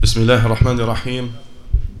بسم الله الرحمن الرحيم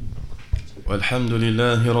والحمد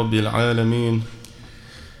لله رب العالمين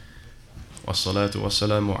والصلاة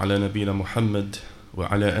والسلام على نبينا محمد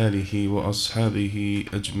وعلى آله وأصحابه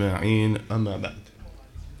أجمعين أما بعد.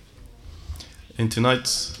 In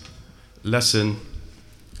tonight's lesson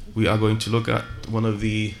we are going to look at one of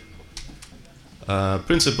the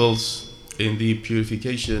principles in the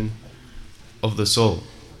purification of the soul,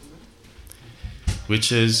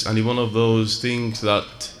 which is one of those things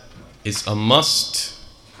that is a must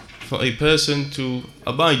for a person to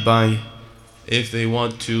abide by if they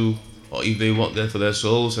want to, or if they want for their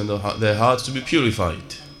souls and their hearts to be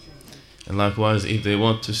purified, and likewise if they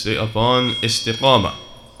want to stay upon istiqamah,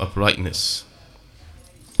 uprightness.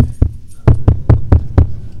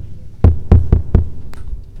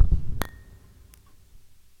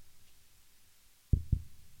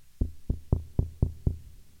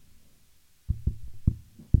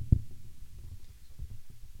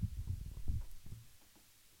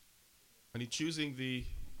 And choosing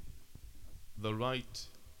the right,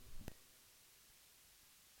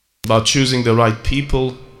 about choosing the right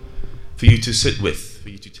people for you to sit with, for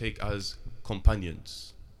you to take as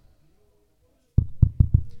companions.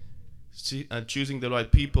 And choosing the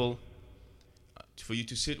right people for you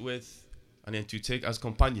to sit with and then to take as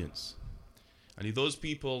companions. And if those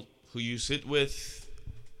people who you sit with,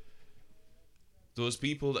 those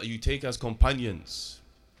people that you take as companions,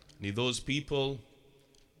 and if those people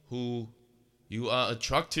who you are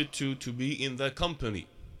attracted to be in their company,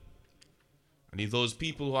 and if those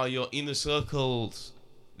people who are your inner circles,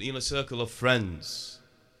 the inner circle of friends,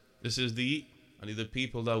 this is the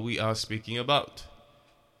people that we are speaking about.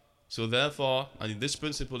 So therefore, this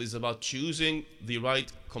principle is about choosing the right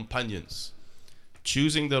companions,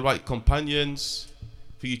 choosing the right companions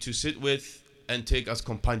for you to sit with and take as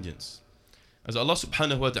companions. As Allah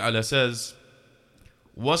subhanahu wa ta'ala says,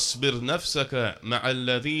 واصبر نفسك مع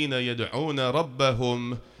الذين يدعون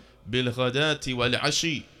ربهم بالغداة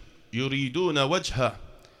والعشي يريدون وجهه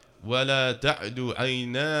ولا تعد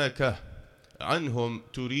عيناك عنهم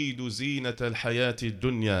تريد زينة الحياة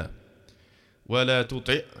الدنيا ولا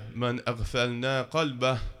تطع من أغفلنا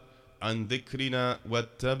قلبه عن ذكرنا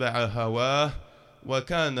واتبع هواه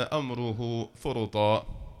وكان أمره فرطا.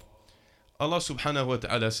 Allah subhanahu wa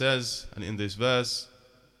ta'ala says, and in this verse,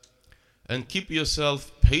 and keep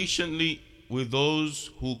yourself patiently with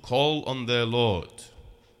those who call on their Lord.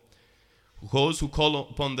 Those who call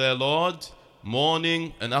upon their Lord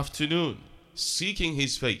morning and afternoon, seeking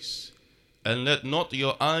His face. And let not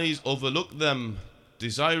your eyes overlook them,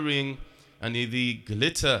 desiring the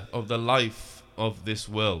glitter of the life of this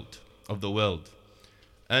world, of the world.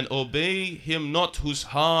 And obey him not whose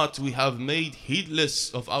heart we have made heedless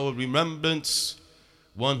of our remembrance,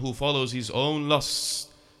 one who follows his own lusts,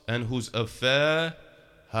 and whose affair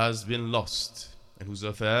has been lost.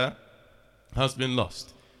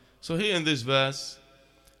 So here in this verse,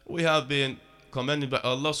 we have been commanded by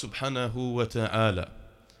Allah subhanahu wa ta'ala.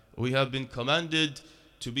 We have been commanded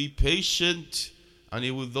to be patient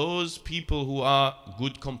and with those people who are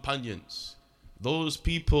good companions, those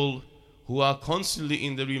people who are constantly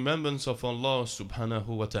in the remembrance of Allah subhanahu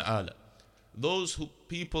wa ta'ala, those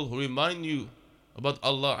people who remind you about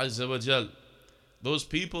Allah azza wa jal, those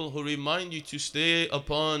people who remind you to stay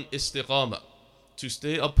upon istiqamah, to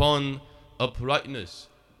stay upon uprightness,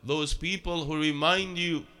 those people who remind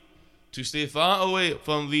you to stay far away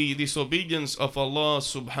from the disobedience of Allah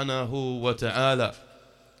subhanahu wa ta'ala.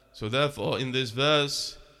 So therefore in this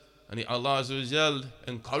verse, Allah azza wa jal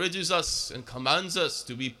encourages us and commands us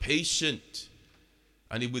to be patient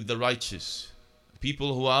with the righteous.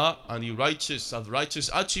 People who are righteous, have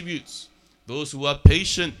righteous attributes, those who are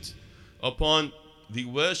patient upon the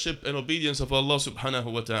worship and obedience of Allah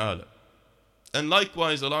subhanahu wa ta'ala. And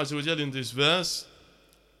likewise Allah azza wa jal in this verse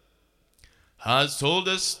has told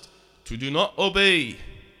us to do not obey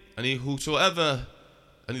whosoever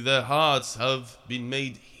their hearts have been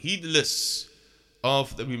made heedless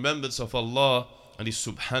of the remembrance of Allah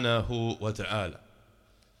subhanahu wa ta'ala.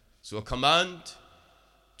 So a command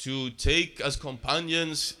to take as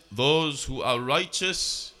companions those who are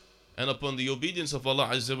righteous and upon the obedience of Allah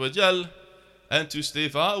azza wa jal, and to stay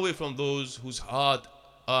far away from those whose heart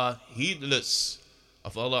are heedless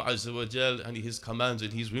of Allah azza wa jal and His commands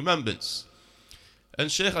and His remembrance. And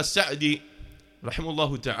Shaykh As-Sa'di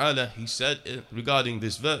rahimahullah ta'ala, he said regarding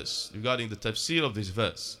this verse, regarding the tafsir of this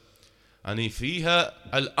verse, فيها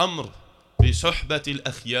الأمر بصحبة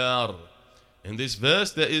الأخيار. In this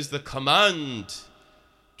verse there is the command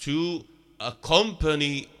to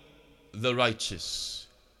accompany the righteous,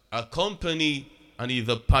 accompany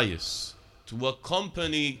the pious, to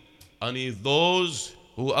accompany those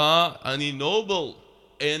who are noble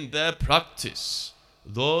in their practice,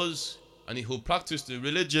 those who practice the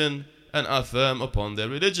religion and are firm upon their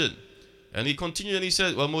religion. And he continued and he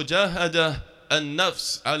said, وَمُجَاهَدَةَ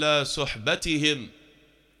النَّفْسِ عَلَى صُحْبَتِهِمْ.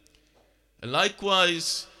 And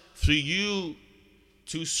likewise, for you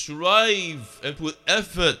to strive and put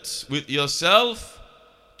effort with yourself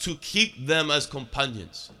to keep them as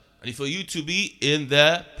companions, and for you to be in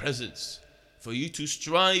their presence, for you to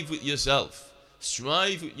strive with yourself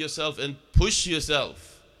and push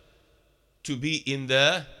yourself to be in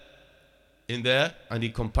their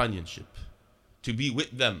companionship, to be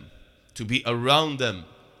with them, to be around them,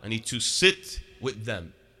 and to sit with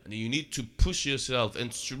them. And you need to push yourself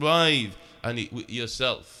and strive with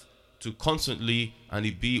yourself to constantly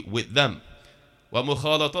be with them.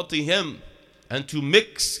 وَمُخَالَطَتِهِمْ, and to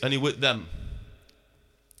mix with them.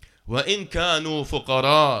 وَإِن كَانُوا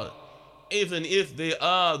فُقَرَاء, even if they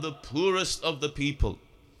are the poorest of the people.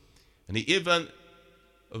 And even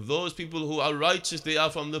of those people who are righteous, they are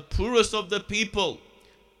from the poorest of the people,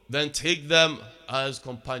 then take them as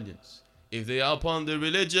companions. If they are upon the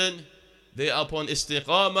religion, they are upon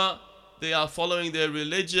istiqamah, they are following their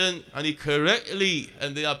religion correctly,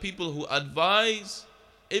 and they are people who advise,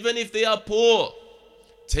 even if they are poor,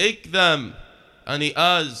 take them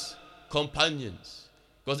as companions.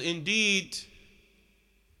 Because indeed,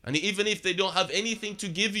 even if they don't have anything to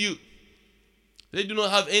give you, they do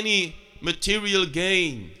not have any material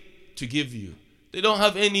gain to give you, they don't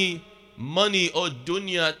have any money or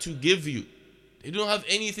dunya to give you, they don't have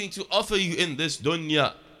anything to offer you in this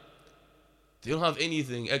dunya. They don't have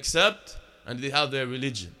anything except, and they have their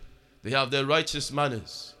religion, they have their righteous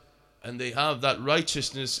manners, and they have that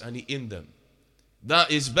righteousness in them.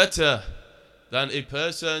 That is better than a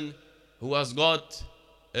person who has got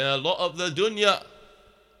a lot of the dunya,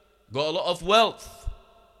 got a lot of wealth,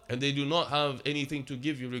 and they do not have anything to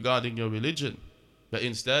give you regarding your religion, but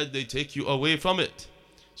instead they take you away from it.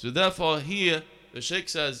 So therefore here the Shaykh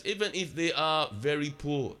says, even if they are very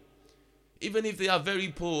poor, and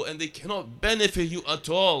they cannot benefit you at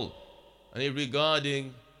all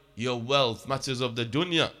regarding your wealth, matters of the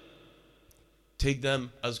dunya, take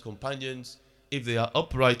them as companions if they are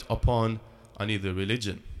upright upon the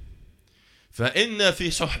religion. فَإِنَّ فِي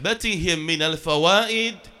صُحْبَتِهِمْ مِنَ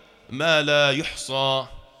الْفَوَائِدِ مَا لَا يُحْصَى.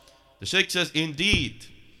 The Shaykh says, indeed,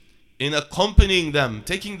 in accompanying them,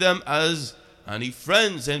 taking them as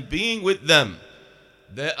friends and being with them,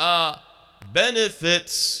 there are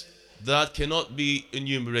benefits that cannot be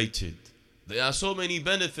enumerated. There are so many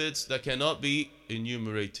benefits that cannot be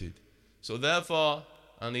enumerated. So therefore,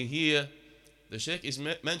 here the Shaykh is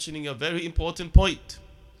mentioning a very important point,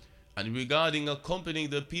 regarding accompanying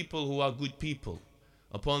the people who are good people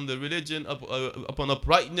upon the religion, upon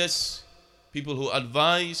uprightness, people who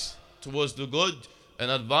advise towards the good and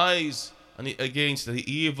advise against the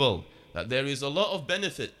evil, that there is a lot of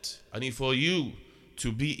benefit for you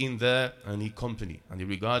to be in their company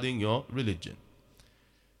regarding your religion.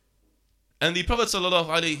 And the Prophet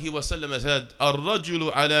ﷺ said,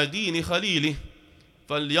 الرجل على دين خليله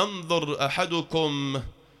فلينظر أحدكم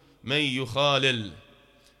من يخالل.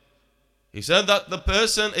 He said that a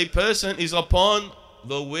person is upon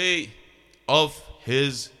the way of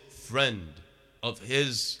his friend, of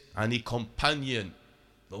his companion,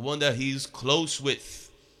 the one that he is close with,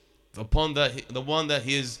 the one that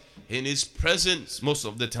he is in his presence most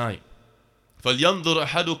of the time. فَلْيَنْظُرْ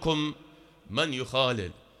أَحَدُكُمْ مَنْ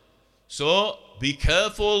يُخَالِلْ. So be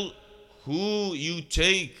careful who you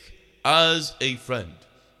take as a friend.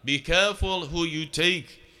 Be careful who you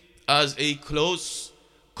take as a close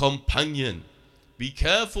companion. Be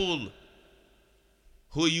careful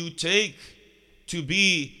who you take to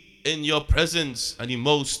be in your presence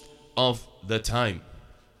most of the time.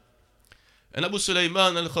 And Abu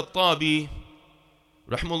Sulaiman al-Khattabi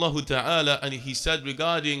rahimahullah ta'ala, and he said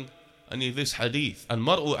regarding this hadith,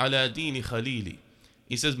 al-mar'u ala dini khalili,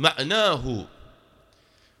 he says, ma'nahu,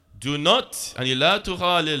 do not لا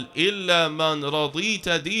تخالل إلا من رضيت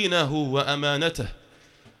دينه وأمانته.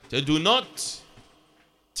 Do not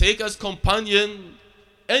take as companion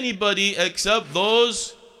anybody except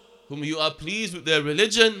those whom you are pleased with their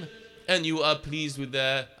religion and you are pleased with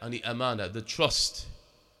their amana, the trust.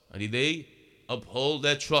 They uphold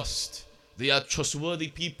their trust. They are trustworthy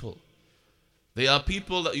people. They are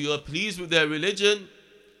people that you are pleased with their religion,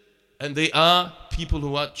 and they are people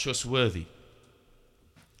who are trustworthy.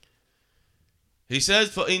 He says,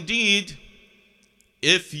 for indeed,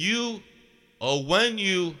 if you or when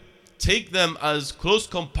you take them as close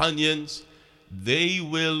companions, they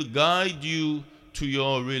will guide you to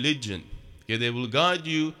your religion. Okay, they will guide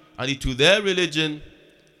you to their religion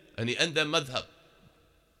and their madhab.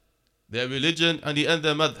 their religion and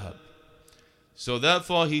their madhab. So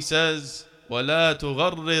therefore he says, وَلَا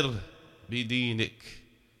تُغَرِّرْ بِدِينِكَ.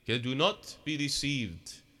 Okay, do not be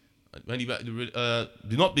deceived.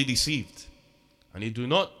 Do not be deceived. And do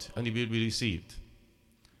not be deceived.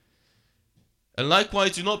 And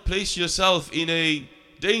likewise, do not place yourself in a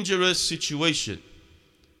dangerous situation.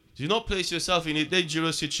 Do not place yourself in a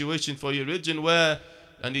dangerous situation for your religion where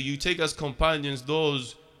you take as companions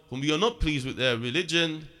those whom you are not pleased with their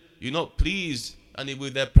religion, you're not pleased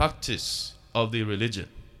with their practice of the religion.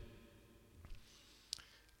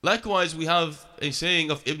 Likewise, we have a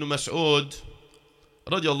saying of Ibn Mas'ud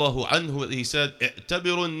radiallahu anhu, he said,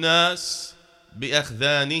 اعتبروا الناس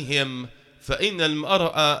بأخذانهم فإن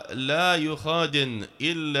المرء لا يخادن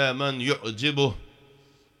إلا من يعجبه.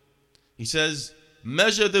 He says,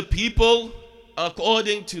 measure the people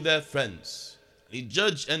according to their friends. He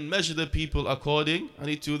judge and measure the people according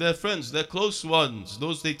to their friends, their close ones,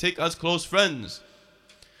 those they take as close friends.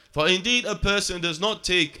 For indeed a person does not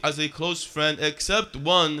take as a close friend except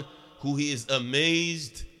one who he is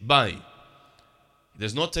amazed by. He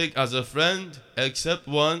does not take as a friend except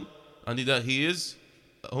one that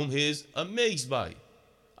whom he is amazed by.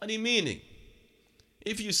 Meaning,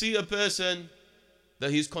 if you see a person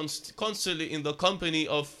that he's constantly in the company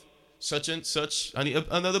of such and such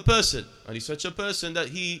another person, and he's such a person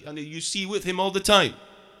that you see with him all the time,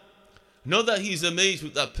 know that he's amazed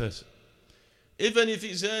with that person. Even if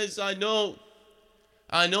he says, I know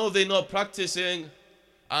they're not practicing,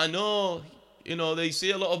 I know, they say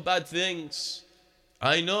a lot of bad things,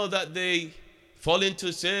 I know that they fall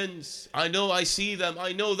into sins, I know I see them,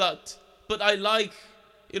 I know that, but I like,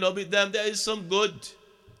 with them there is some good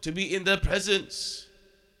to be in their presence.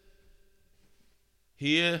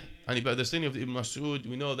 Here, by the saying of Ibn Mas'ud,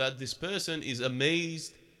 we know that this person is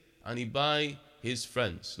amazed by his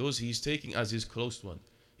friends, those he's taking as his close one.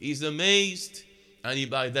 He's amazed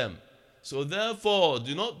by them. So therefore,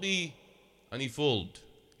 do not be fooled.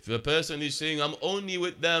 If a person is saying, I'm only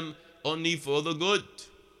with them only for the good,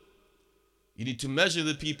 you need to measure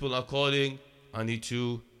the people according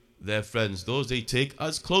to their friends, those they take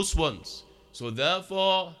as close ones. So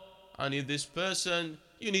therefore, this person,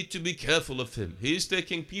 you need to be careful of him. He is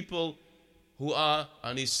taking people who are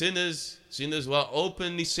sinners who are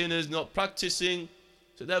openly sinners, not practicing.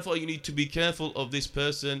 So therefore, you need to be careful of this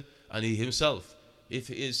person and he himself. If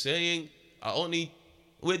he is saying, I only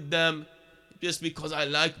with them just because I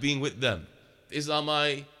like being with them. These are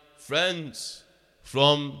my friends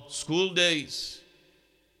from school days.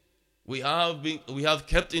 We have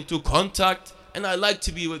kept into contact and I like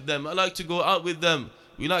to be with them. I like to go out with them.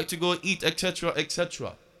 We like to go eat, etc.,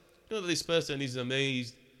 etc. This person is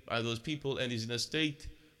amazed by those people and is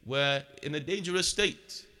in a dangerous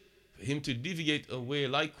state. For him to deviate away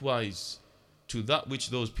likewise to that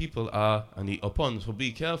which those people are upon. So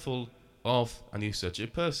be careful of such a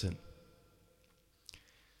person.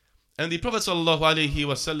 And the Prophet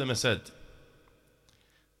ﷺ said,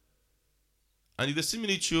 the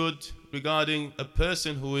similitude regarding a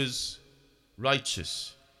person who is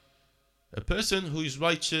righteous. A person who is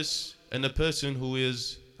righteous and a person who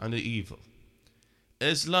is evil.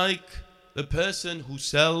 It's like the person who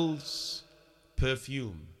sells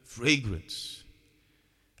perfume, fragrance,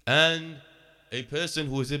 and a person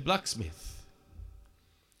who is a blacksmith.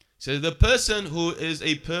 So the person who is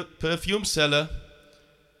a perfume seller,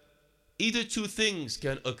 either two things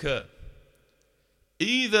can occur.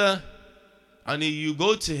 Either you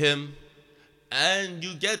go to him and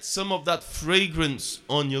you get some of that fragrance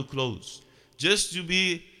on your clothes, just to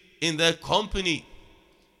be in their company.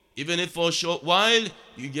 Even if for a short while,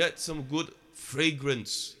 you get some good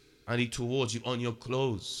fragrance towards you on your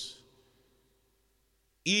clothes.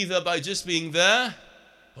 Either by just being there,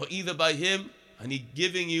 or either by him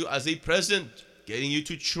giving you as a present, getting you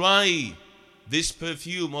to try this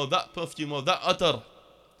perfume or that attar.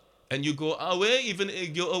 And you go away, even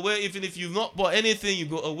if you've not bought anything, you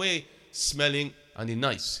go away smelling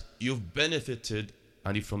nice. You've benefited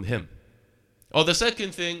from him. Or the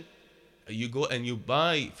second thing, you go and you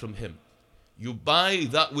buy from him. You buy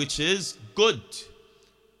that which is good.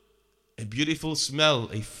 A beautiful smell,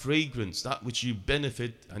 a fragrance, that which you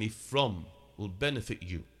benefit from will benefit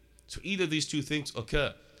you. So either these two things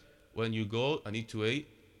occur when you go to a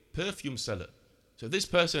perfume seller. So this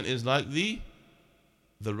person is like the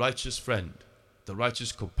righteous friend, the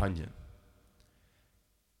righteous companion.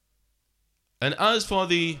 And as for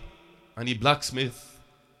the blacksmith,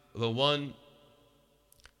 the one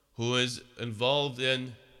who is involved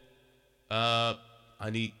in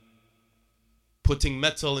putting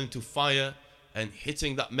metal into fire and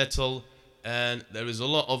hitting that metal, and there is a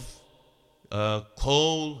lot of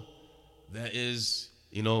coal there is,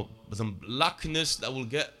 some blackness that will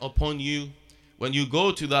get upon you. When you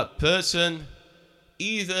go to that person,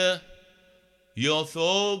 either your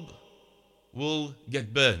thawb will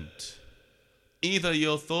get burnt. Either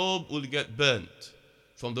your thawb will get burnt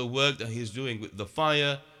from the work that he's doing with the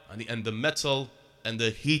fire and the metal and the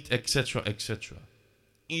heat, etc., etc.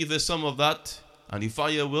 Either some of that and the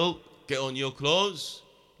fire will get on your clothes,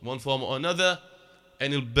 one form or another,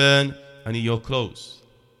 and it'll burn your clothes.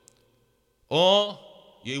 Or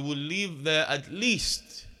you will leave there at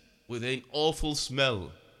least with an awful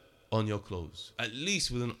smell on your clothes. At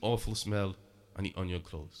least with an awful smell on your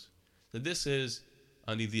clothes. So this is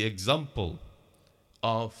the example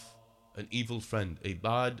of an evil friend, a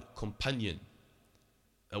bad companion.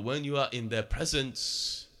 And when you are in their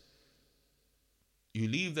presence, you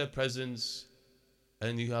leave their presence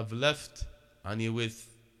and you have left with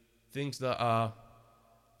things that are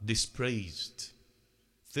dispraised,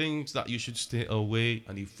 things that you should stay away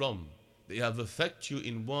from. They have affected you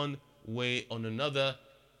in one way or another,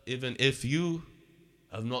 even if you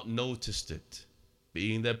have not noticed it.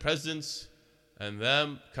 Being in their presence and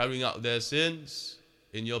them carrying out their sins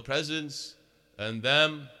in your presence, and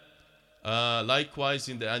them likewise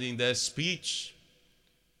in their speech,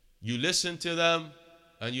 you listen to them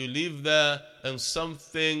and you live there, and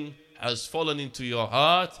something has fallen into your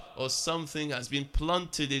heart, or something has been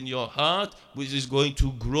planted in your heart, which is going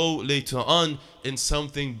to grow later on in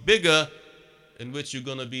something bigger, in which you're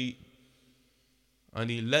going to be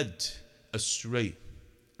led astray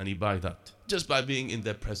by that, just by being in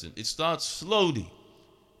their presence. It starts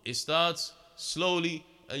slowly,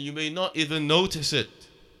 and you may not even notice it.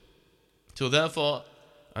 So therefore,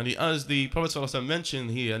 as the Prophet ﷺ mentioned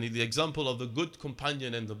here, the example of the good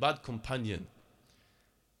companion and the bad companion,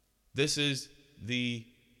 this is the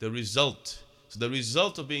result. So the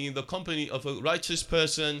result of being in the company of a righteous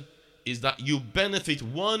person is that you benefit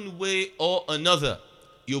one way or another.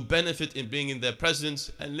 You benefit in being in their presence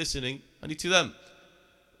and listening to them.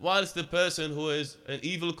 Whilst the person who is an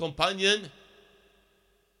evil companion,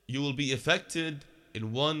 you will be affected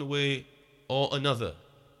in one way or another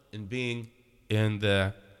in being in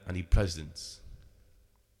their presence.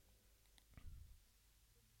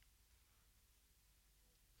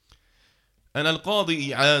 And Al-Qadi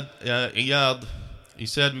Iyad, he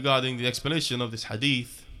said regarding the explanation of this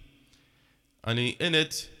hadith, in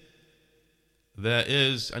it there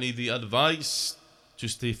is the advice to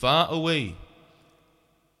stay far away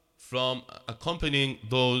from accompanying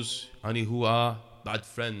those who are bad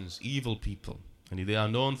friends, evil people. They are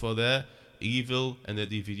known for their evil and their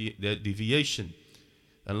deviation.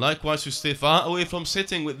 And likewise to stay far away from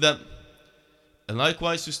sitting with them. And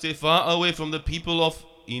likewise to stay far away from the people of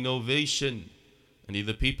innovation.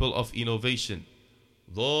 The people of innovation.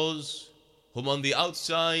 Those whom on the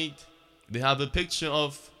outside they have a picture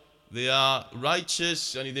of they are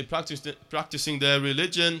righteous and they practicing their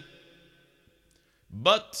religion.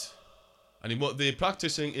 But what they're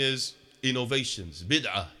practicing is innovations,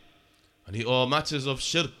 bid'ah, or matters of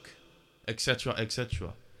shirk, etc.,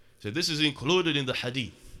 etc. So this is included in the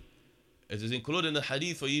hadith. It is included in the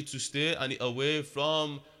hadith for you to stay away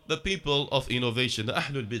from the people of innovation, the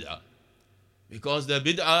ahlul bid'ah, because their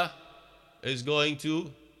bid'ah is going to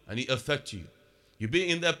affect you. You be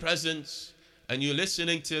in their presence and you're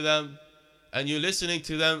listening to them,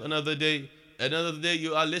 another day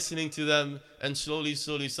you are listening to them, and slowly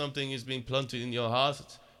something is being planted in your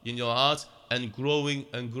heart, and growing,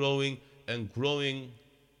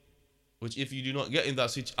 which if you do not get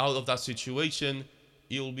out of that situation,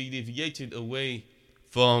 you will be deviated away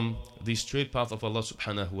from the straight path of Allah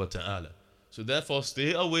subhanahu wa ta'ala. So therefore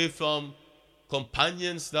stay away from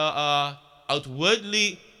companions that are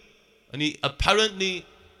outwardly apparently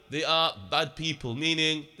they are bad people,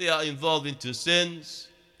 meaning they are involved into sins,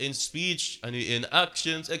 in speech and in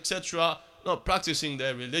actions, etc., not practicing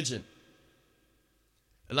their religion.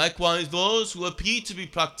 Likewise, those who appear to be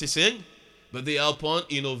practicing, but they are upon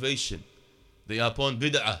innovation. They are upon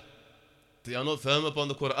bid'ah. They are not firm upon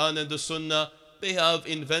the Quran and the Sunnah. They have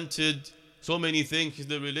invented so many things in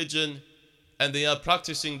the religion, and they are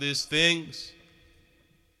practicing these things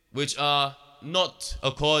which are not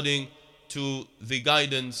according to the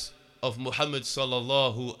guidance of Muhammad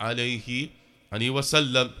sallallahu alayhi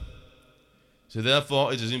wasallam. So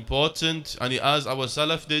therefore it is important, as our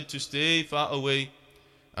Salaf did, to stay far away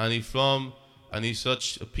from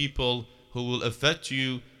such people who will affect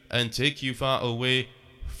you and take you far away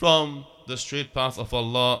from the straight path of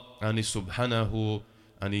Allah subhanahu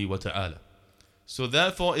wa ta'ala. So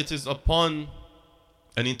therefore it is upon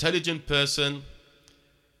an intelligent person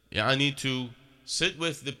to sit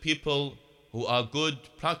with the people who are good,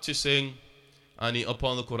 practicing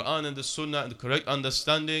upon the Quran and the Sunnah and the correct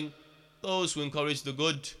understanding, those who encourage the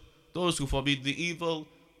good, those who forbid the evil,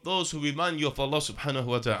 those who remind you of Allah subhanahu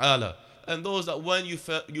wa ta'ala, and those that when you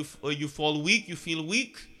fall weak, you feel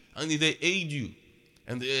weak, and they aid you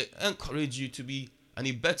and they encourage you to be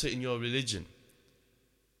any better in your religion,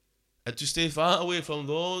 and to stay far away from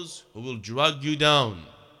those who will drag you down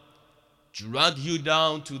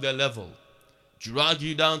to their level, drag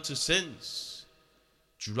you down to sins,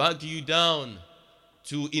 drag you down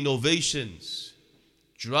to innovations,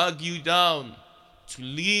 drag you down to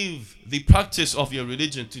leave the practice of your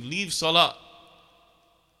religion, to leave salah,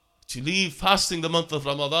 to leave fasting the month of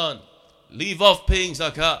Ramadan, leave off paying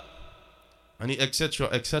zakah, and etc.,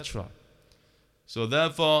 etc. So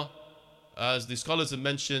therefore, as the scholars have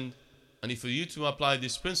mentioned, and for you to apply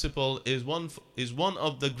this principle is one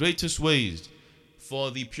of the greatest ways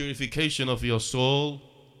for the purification of your soul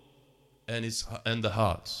and the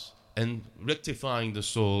hearts, and rectifying the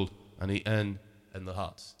soul and the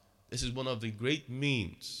hearts. This is one of the great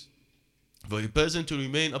means for a person to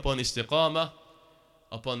remain upon istiqamah,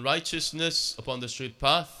 upon righteousness, upon the straight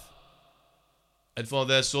path, and for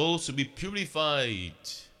their souls to be purified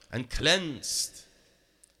and cleansed,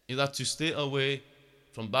 in that to stay away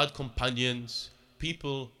from bad companions,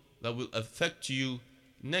 people that will affect you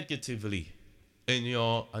negatively in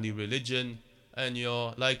your religion, and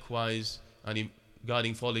your likewise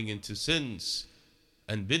regarding falling into sins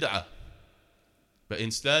and bid'ah. But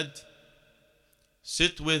instead,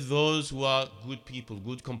 sit with those who are good people,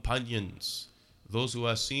 good companions, those who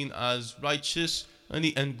are seen as righteous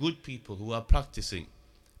and good people who are practicing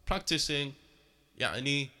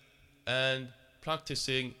and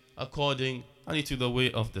practicing according to the way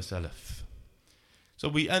of the Salaf. So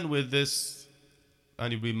we end with this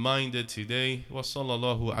reminder today. Wa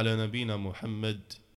sallallahu ala nabina Muhammad